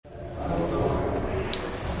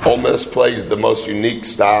Ole Miss plays the most unique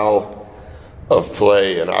style of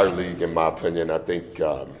play in our league, in my opinion. I think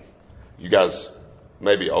you guys,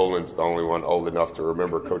 maybe Olin's the only one old enough to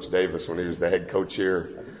remember Coach Davis when he was the head coach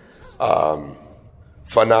here.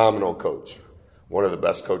 Phenomenal coach. One of the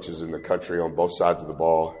best coaches in the country on both sides of the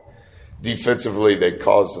ball. Defensively, they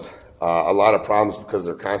cause a lot of problems because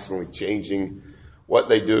they're constantly changing what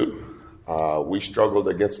they do. We struggled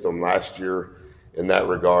against them last year in that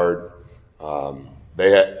regard.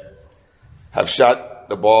 They have shot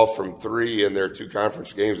the ball from three in their two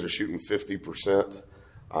conference games. They're shooting 50%.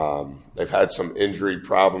 They've had some injury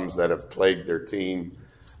problems that have plagued their team,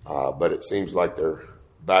 but it seems like they're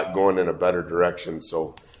back going in a better direction.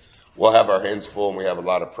 So we'll have our hands full, and we have a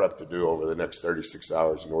lot of prep to do over the next 36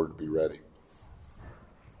 hours in order to be ready.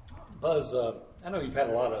 Buzz, I know you've had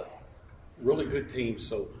a lot of really good teams,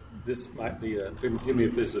 so this might be forgive me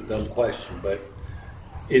if this is a dumb question, but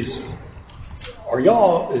is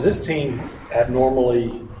this team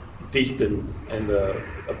abnormally deep in the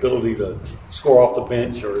ability to score off the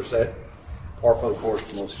bench, or is that par for the course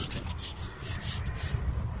for most of the teams?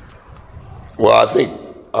 Well, I think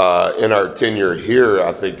in our tenure here,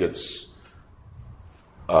 I think it's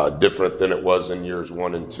different than it was in years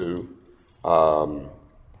 1 and 2.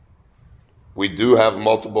 We do have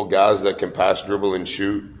multiple guys that can pass, dribble, and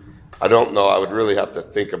shoot. I don't know. I would really have to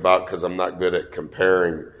think about, because I'm not good at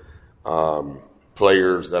comparing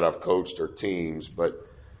players that I've coached or teams, but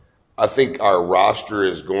I think our roster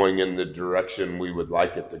is going in the direction we would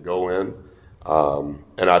like it to go in.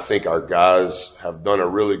 And I think our guys have done a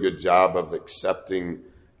really good job of accepting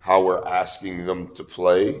how we're asking them to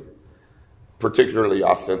play, particularly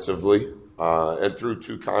offensively. And through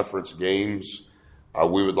 2 conference games,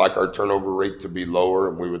 we would like our turnover rate to be lower,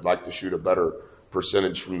 and we would like to shoot a better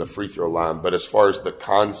percentage from the free throw line. But as far as the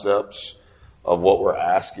concepts of what we're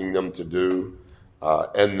asking them to do,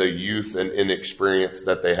 and the youth and inexperience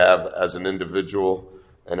that they have as an individual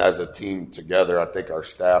and as a team together, I think our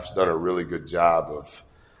staff's done a really good job of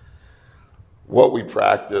what we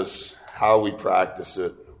practice, how we practice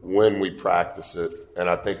it, when we practice it. And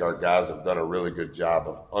I think our guys have done a really good job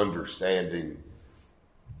of understanding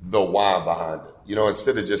the why behind it. You know,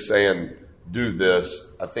 instead of just saying, do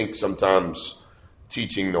this, I think sometimes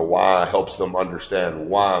teaching the why helps them understand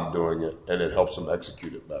why I'm doing it, and it helps them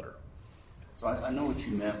execute it better. So I know what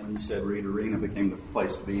you meant when you said Reed Arena became the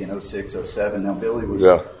place to be in 06, 07. Now, Billy was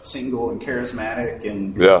single and charismatic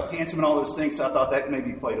and handsome and all those things, so I thought that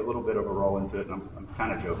maybe played a little bit of a role into it, and I'm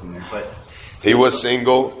kind of joking there. But he was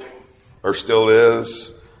single, or still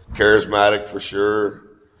is, charismatic for sure.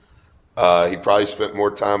 He probably spent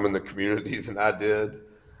more time in the community than I did.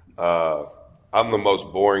 I'm the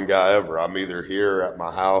most boring guy ever. I'm either here at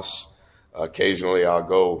my house. Occasionally I'll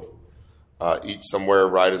go eat somewhere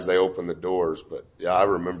right as they open the doors. But, yeah, I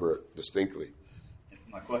remember it distinctly.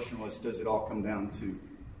 My question was, does it all come down to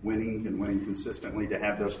winning and winning consistently, to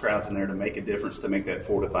have those crowds in there to make a difference, to make that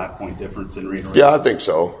 4 to 5 point difference in Arena? Yeah, I think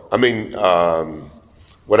so. I mean,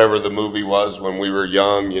 whatever the movie was when we were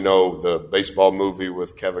young, you know, the baseball movie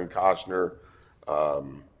with Kevin Costner.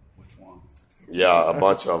 Which one? Yeah, a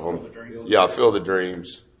bunch of them. Yeah, Field of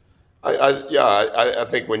Dreams. I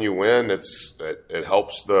think when you win, it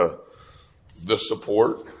helps the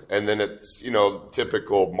support, and then it's, you know,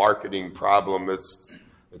 typical marketing problem. It's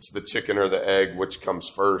the chicken or the egg, which comes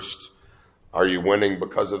first. Are you winning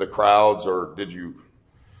because of the crowds, or did you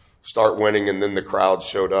start winning and then the crowds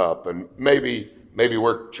showed up? And maybe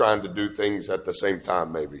we're trying to do things at the same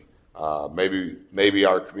time. Maybe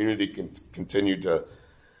our community can continue to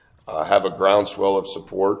have a groundswell of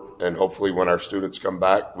support, and hopefully when our students come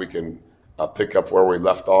back, we can pick up where we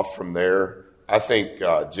left off from there. I think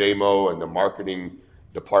JMO and the marketing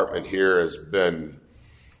department here has been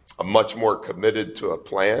much more committed to a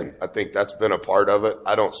plan. I think that's been a part of it.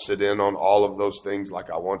 I don't sit in on all of those things like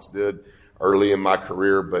I once did early in my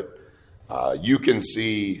career, but you can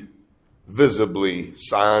see visibly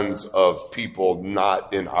signs of people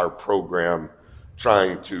not in our program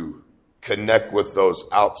trying to connect with those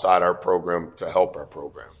outside our program to help our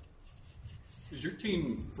program. Is your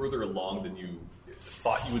team further along than you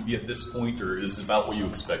thought you would be at this point, or is it about what you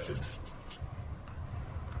expected?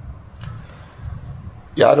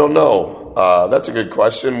 Yeah, I don't know. That's a good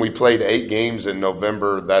question. We played 8 games in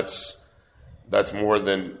November. That's more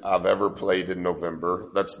than I've ever played in November.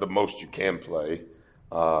 That's the most you can play.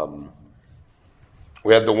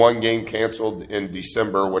 We had the 1 game canceled in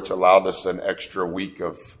December, which allowed us an extra week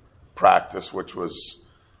of practice, which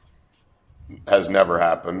has never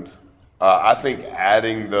happened. I think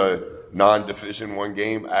adding the non-Division I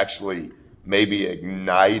game actually maybe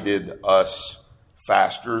ignited us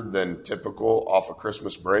faster than typical off of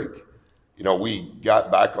Christmas break. You know, we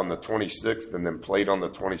got back on the 26th and then played on the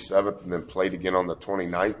 27th and then played again on the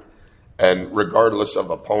 29th. And regardless of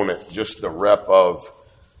opponent, just the rep of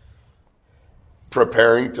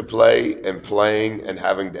preparing to play and playing and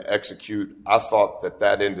having to execute, I thought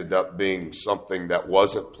that ended up being something that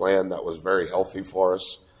wasn't planned, that was very healthy for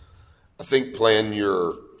us. I think playing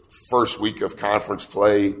your first week of conference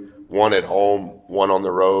play, one at home, one on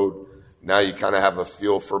the road, now you kind of have a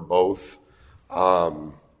feel for both.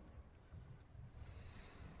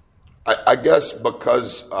 I guess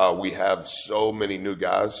because we have so many new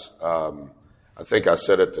guys, I think I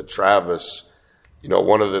said it to Travis, you know,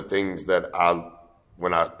 one of the things that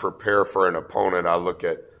when I prepare for an opponent, I look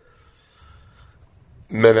at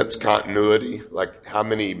minutes continuity, like how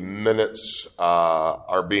many minutes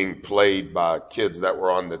are being played by kids that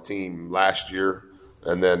were on the team last year,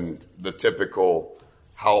 and then the typical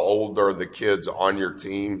how old are the kids on your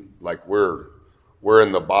team. Like we're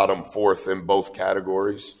in the bottom fourth in both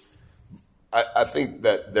categories. I think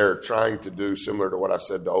that they're trying to do similar to what I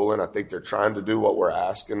said to Olin. I think they're trying to do what we're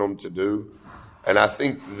asking them to do. And I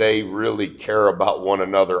think they really care about one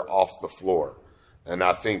another off the floor. And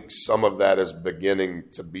I think some of that is beginning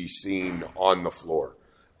to be seen on the floor.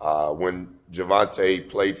 When Javante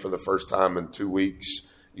played for the first time in 2 weeks,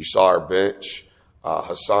 you saw our bench.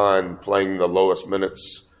 Hassan playing the lowest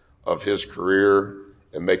minutes of his career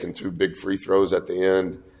and making 2 big free throws at the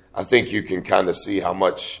end. I think you can kind of see how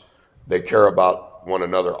much they care about one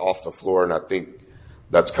another off the floor, and I think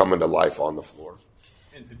that's coming to life on the floor.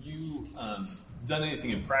 And have you done anything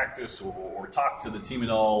in practice or talked to the team at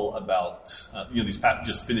all about these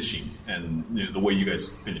just finishing and the way you guys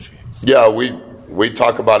finish games? Yeah, we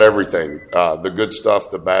talk about everything, the good stuff,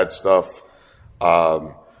 the bad stuff,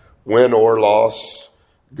 win or loss,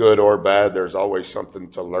 good or bad. There's always something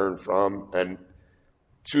to learn from, and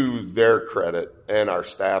to their credit and our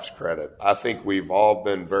staff's credit, I think we've all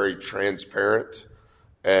been very transparent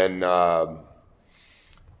and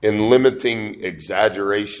in limiting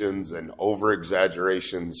exaggerations and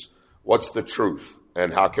over-exaggerations. What's the truth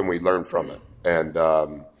and how can we learn from it? And,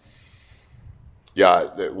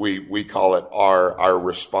 we call it our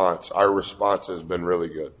response. Our response has been really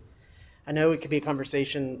good. I know it could be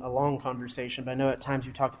a long conversation, but I know at times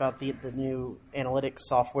you talked about the new analytics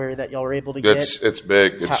software that y'all were able to get. It's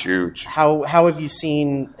big. It's huge. How have you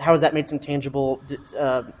seen, how has that made some tangible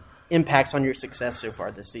impacts on your success so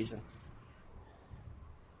far this season?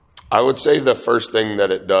 I would say the first thing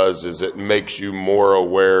that it does is it makes you more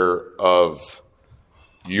aware of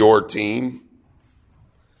your team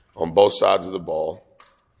on both sides of the ball.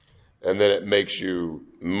 And then it makes you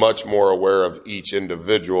much more aware of each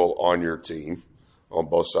individual on your team on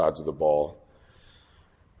both sides of the ball.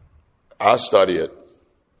 I study it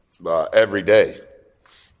every day.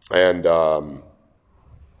 And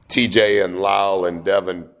TJ and Lyle and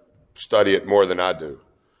Devin study it more than I do.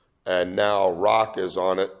 And now Rock is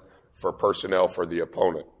on it for personnel for the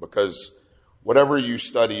opponent. Because whatever you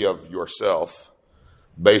study of yourself,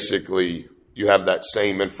 basically you have that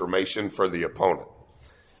same information for the opponent.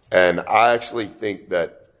 And I actually think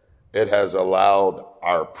that it has allowed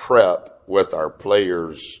our prep with our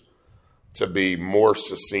players to be more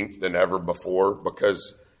succinct than ever before,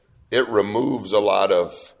 because it removes a lot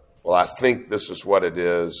of, well, I think this is what it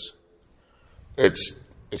is. It's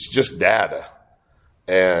just data.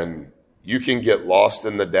 And you can get lost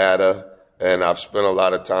in the data. And I've spent a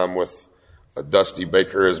lot of time with Dusty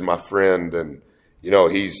Baker as my friend. And,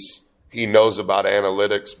 he knows about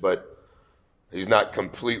analytics, but he's not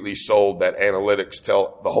completely sold that analytics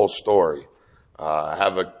tell the whole story. I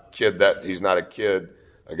have a kid he's not a kid,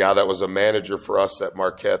 a guy that was a manager for us at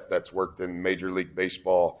Marquette that's worked in Major League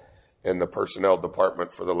Baseball in the personnel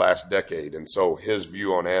department for the last decade. And so his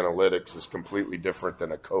view on analytics is completely different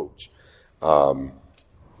than a coach. But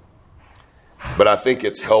I think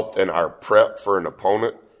it's helped in our prep for an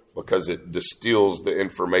opponent because it distills the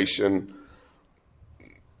information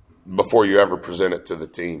before you ever present it to the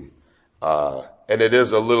team. And it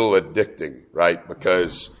is a little addicting, right?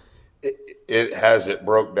 Because it has it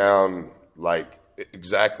broke down like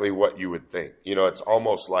exactly what you would think. It's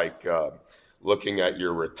almost like looking at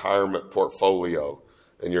your retirement portfolio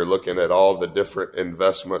and you're looking at all the different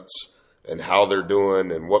investments and how they're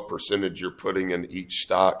doing and what percentage you're putting in each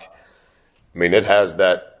stock. I mean, it has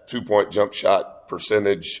that 2-point jump shot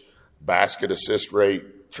percentage, basket assist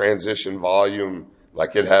rate, transition volume.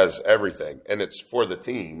 Like it has everything. And it's for the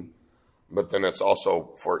team, but then it's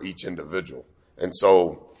also for each individual. And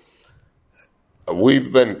so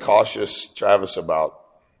we've been cautious, Travis, about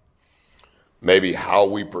maybe how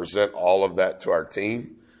we present all of that to our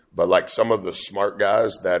team. but like some of the smart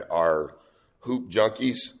guys that are hoop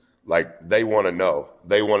junkies, like they want to know.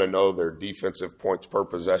 They want to know their defensive points per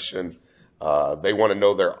possession. They want to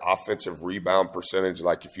know their offensive rebound percentage.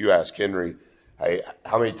 Like if you ask Henry, hey,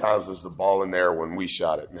 how many times was the ball in there when we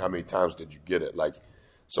shot it? And how many times did you get it? Like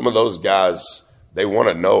some of those guys, they want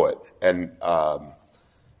to know it. And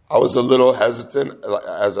I was a little hesitant,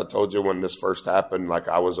 as I told you, when this first happened. Like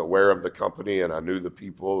I was aware of the company and I knew the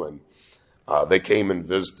people, and they came and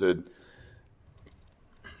visited.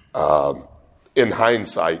 In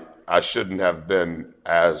hindsight, I shouldn't have been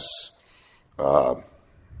as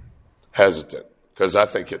hesitant because I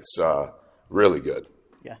think it's really good.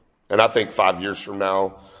 Yeah. And I think 5 years from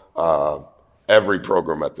now, every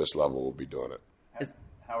program at this level will be doing it.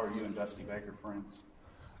 How are you and Dusty Baker friends?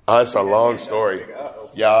 It's a long story.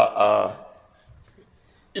 Yeah.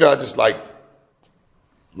 I just like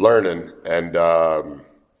learning. And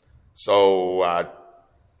so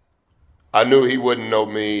I knew he wouldn't know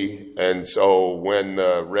me. And so when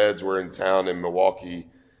the Reds were in town in Milwaukee,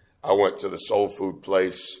 I went to the soul food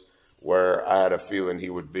place where I had a feeling he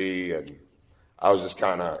would be. And I was just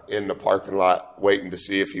kind of in the parking lot waiting to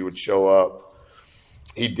see if he would show up.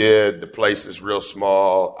 He did. The place is real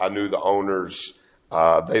small. I knew the owners.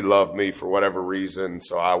 They loved me for whatever reason,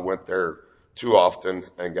 so I went there too often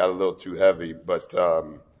and got a little too heavy. But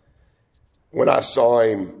when I saw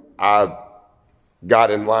him, I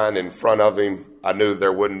got in line in front of him. I knew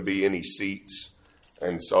there wouldn't be any seats.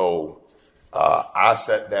 And so I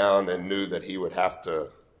sat down and knew that he would have to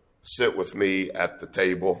sit with me at the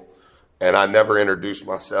table. And I never introduced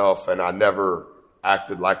myself, and I never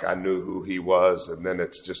acted like I knew who he was. And then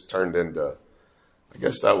it's just turned into, I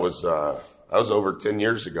guess that was over 10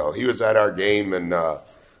 years ago. He was at our game in the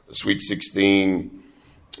Sweet 16.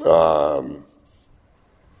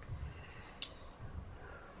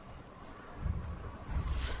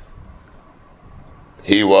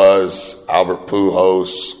 He was Albert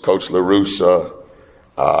Pujols, Coach La Russa.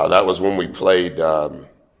 That was when we played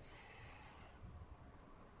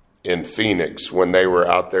in Phoenix when they were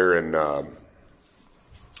out there in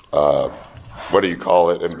what do you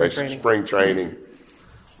call it? Spring training.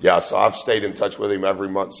 Yeah, so I've stayed in touch with him every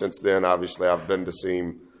month since then. Obviously, I've been to see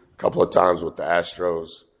him a couple of times with the Astros.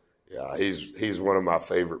 Yeah, he's one of my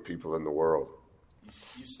favorite people in the world.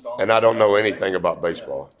 And I don't know anything about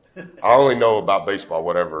baseball. I only know about baseball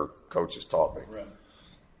whatever coaches taught me.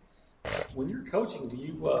 When you're coaching, do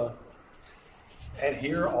you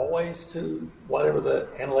adhere always to whatever the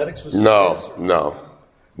analytics was? No.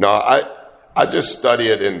 I just study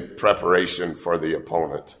it in preparation for the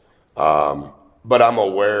opponent. But I'm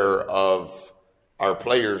aware of our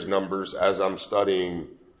players' numbers as I'm studying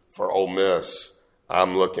for Ole Miss.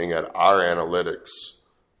 I'm looking at our analytics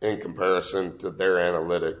in comparison to their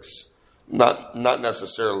analytics. Not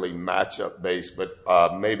necessarily matchup based, but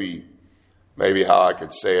maybe how I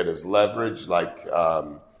could say it is leverage. Like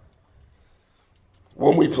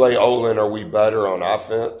when we play Olin, are we better on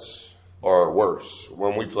offense or worse?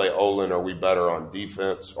 When we play Olin, are we better on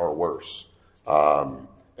defense or worse?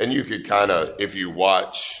 And you could kind of, if you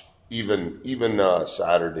watch even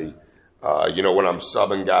Saturday, when I'm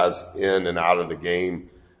subbing guys in and out of the game,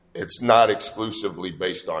 it's not exclusively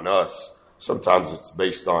based on us. Sometimes it's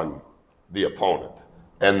based on the opponent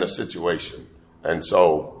and the situation. And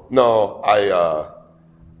so, no,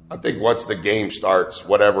 I think once the game starts,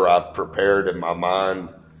 whatever I've prepared in my mind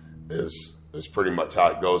is pretty much how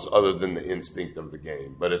it goes, other than the instinct of the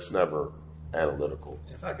game. But it's never analytical.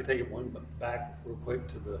 If I could take it one back real quick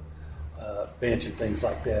to the bench and things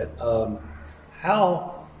like that,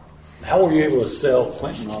 how were you able to sell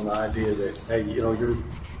Clinton on the idea that, hey, you're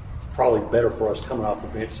probably better for us coming off the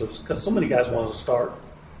bench? Because so many guys want to start.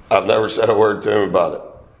 I've never said a word to him about it,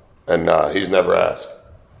 and he's never asked.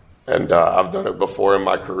 And I've done it before in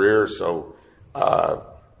my career, so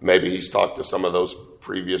maybe he's talked to some of those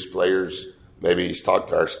previous players. Maybe he's talked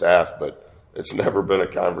to our staff, but it's never been a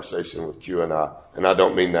conversation with Q and I. And I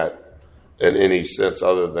don't mean that in any sense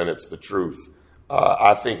other than it's the truth.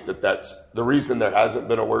 I think that's the reason there hasn't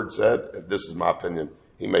been a word said. This is my opinion.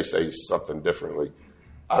 He may say something differently.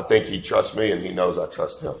 I think he trusts me and he knows I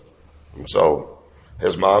trust him. And so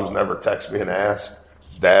his mom's never texted me and asked.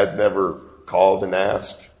 Dad's never called and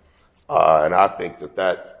asked. And I think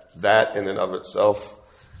that in and of itself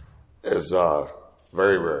is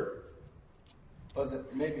very rare. Well,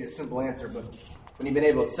 it may be a simple answer, but when you've been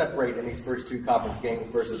able to separate in these first two conference games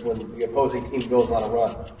versus when the opposing team goes on a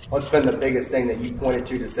run, what's been the biggest thing that you pointed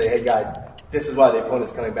to say, hey, guys, this is why the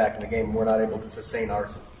opponent's coming back in the game and we're not able to sustain our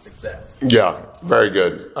success? Yeah, very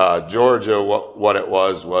good. Georgia, what it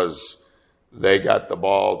was they got the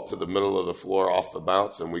ball to the middle of the floor off the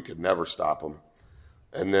bounce, and we could never stop them.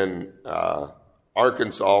 And then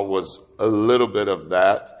Arkansas was a little bit of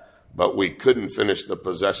that, but we couldn't finish the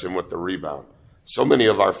possession with the rebound. So many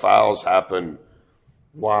of our fouls happened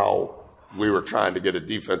while we were trying to get a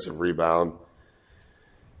defensive rebound.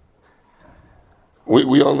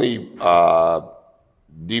 We only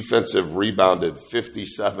defensive rebounded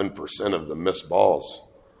 57% of the missed balls.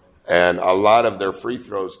 And a lot of their free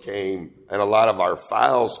throws came, and a lot of our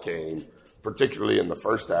fouls came, particularly in the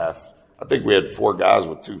first half. I think we had 4 guys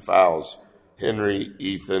with 2 fouls. Henry,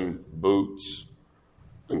 Ethan, Boots,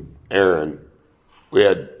 and Aaron. We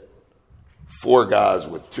had 4 guys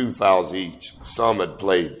with 2 fouls each. Some had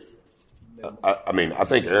played. I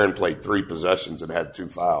think Aaron played 3 possessions and had 2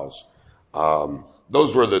 fouls.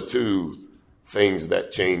 Those were the 2 things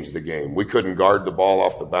that changed the game. We couldn't guard the ball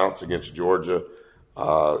off the bounce against Georgia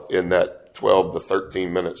in that 12 to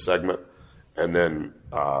 13-minute segment. And then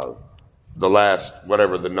the last,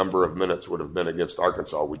 whatever the number of minutes would have been against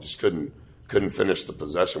Arkansas, we just couldn't finish the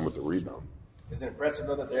possession with the rebound. Is it impressive,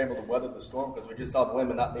 though, that they're able to weather the storm? Because we just saw the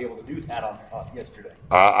women not be able to do that on yesterday.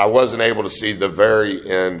 I wasn't able to see the very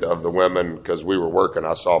end of the women because we were working.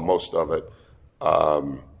 I saw most of it.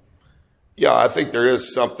 Yeah, I think there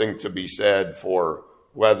is something to be said for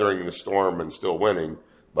weathering the storm and still winning,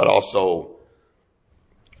 but also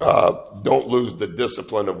don't lose the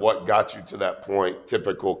discipline of what got you to that point.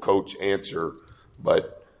 Typical coach answer.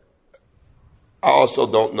 But I also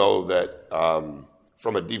don't know that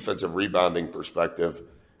from a defensive rebounding perspective,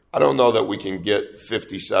 I don't know that we can get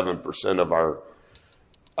 57% of our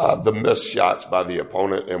the missed shots by the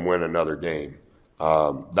opponent and win another game.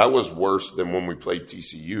 That was worse than when we played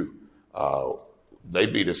TCU. They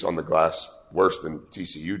beat us on the glass worse than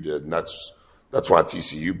TCU did, and that's why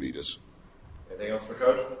TCU beat us. Anything else for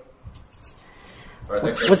Coach? All right,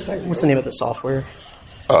 What's the name of the software?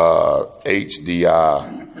 HDI,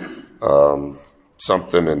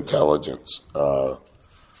 something intelligence.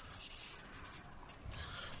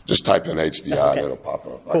 Just type in HDI and it'll pop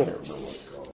up. Cool. I can't remember what.